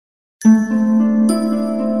Hello,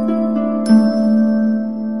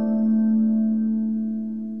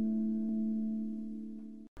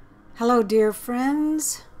 dear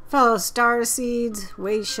friends, fellow starseeds,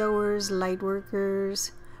 way showers, lightworkers,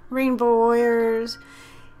 rainbow warriors.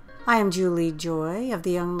 I am Julie Joy of the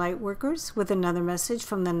Young Lightworkers with another message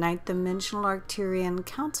from the 9th Dimensional Arcturian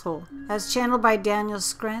Council, as channeled by Daniel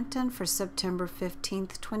Scranton for September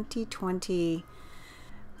 15th, 2020.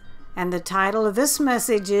 And the title of this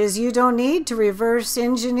message is, You Don't Need to Reverse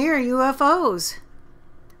Engineer UFOs.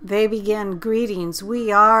 They begin, greetings. We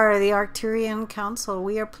are the Arcturian Council.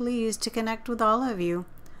 We are pleased to connect with all of you.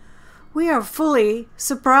 We are fully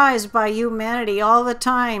surprised by humanity all the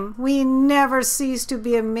time. We never cease to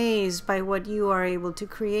be amazed by what you are able to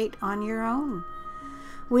create on your own.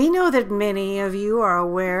 We know that many of you are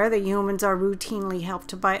aware that humans are routinely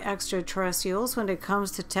helped by extraterrestrials when it comes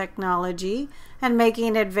to technology and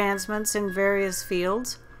making advancements in various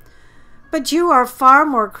fields. But you are far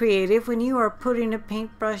more creative when you are putting a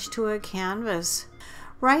paintbrush to a canvas,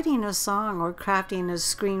 writing a song, or crafting a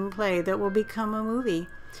screenplay that will become a movie.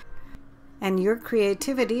 And your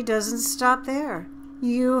creativity doesn't stop there.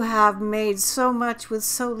 You have made so much with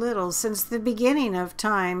so little since the beginning of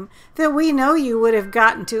time that we know you would have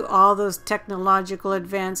gotten to all those technological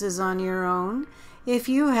advances on your own if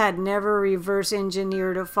you had never reverse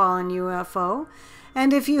engineered a fallen UFO,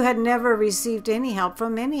 and if you had never received any help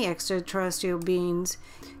from any extraterrestrial beings.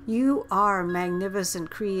 You are magnificent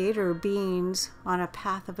creator beings on a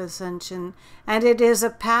path of ascension, and it is a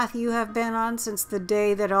path you have been on since the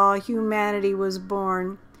day that all humanity was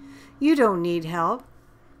born. You don't need help,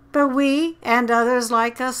 but we and others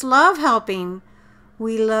like us love helping.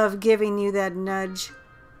 We love giving you that nudge,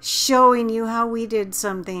 showing you how we did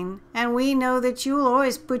something, and we know that you will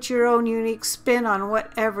always put your own unique spin on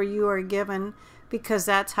whatever you are given, because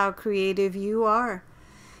that's how creative you are.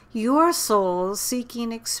 You are souls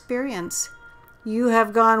seeking experience. You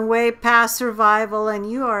have gone way past survival,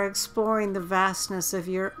 and you are exploring the vastness of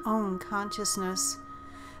your own consciousness.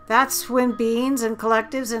 That's when beings and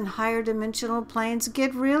collectives in higher dimensional planes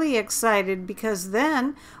get really excited, because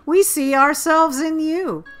then we see ourselves in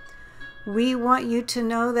you. We want you to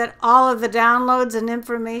know that all of the downloads and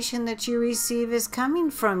information that you receive is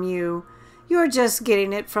coming from you. You're just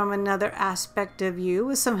getting it from another aspect of you,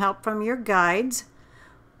 with some help from your guides,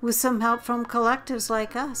 with some help from collectives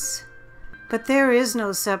like us. But there is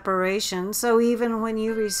no separation, so even when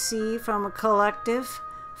you receive from a collective,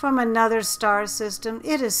 from another star system,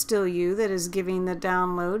 it is still you that is giving the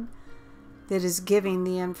download, that is giving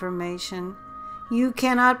the information. You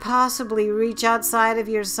cannot possibly reach outside of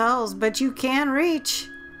yourselves, but you can reach.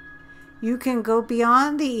 You can go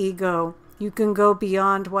beyond the ego. You can go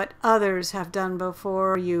beyond what others have done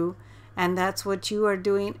before you, and that's what you are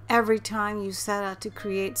doing every time you set out to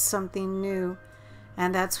create something new.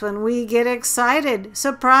 And that's when we get excited,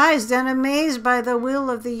 surprised, and amazed by the will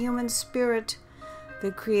of the human spirit,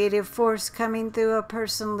 the creative force coming through a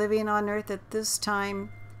person living on earth at this time.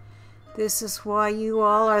 This is why you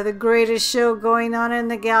all are the greatest show going on in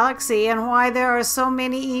the galaxy, and why there are so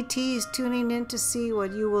many ETs tuning in to see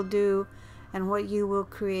what you will do and what you will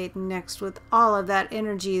create next with all of that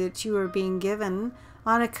energy that you are being given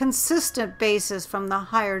on a consistent basis from the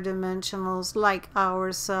higher dimensionals like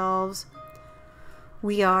ourselves.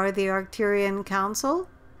 We are the Arcturian Council,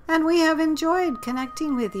 and we have enjoyed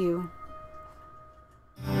connecting with you.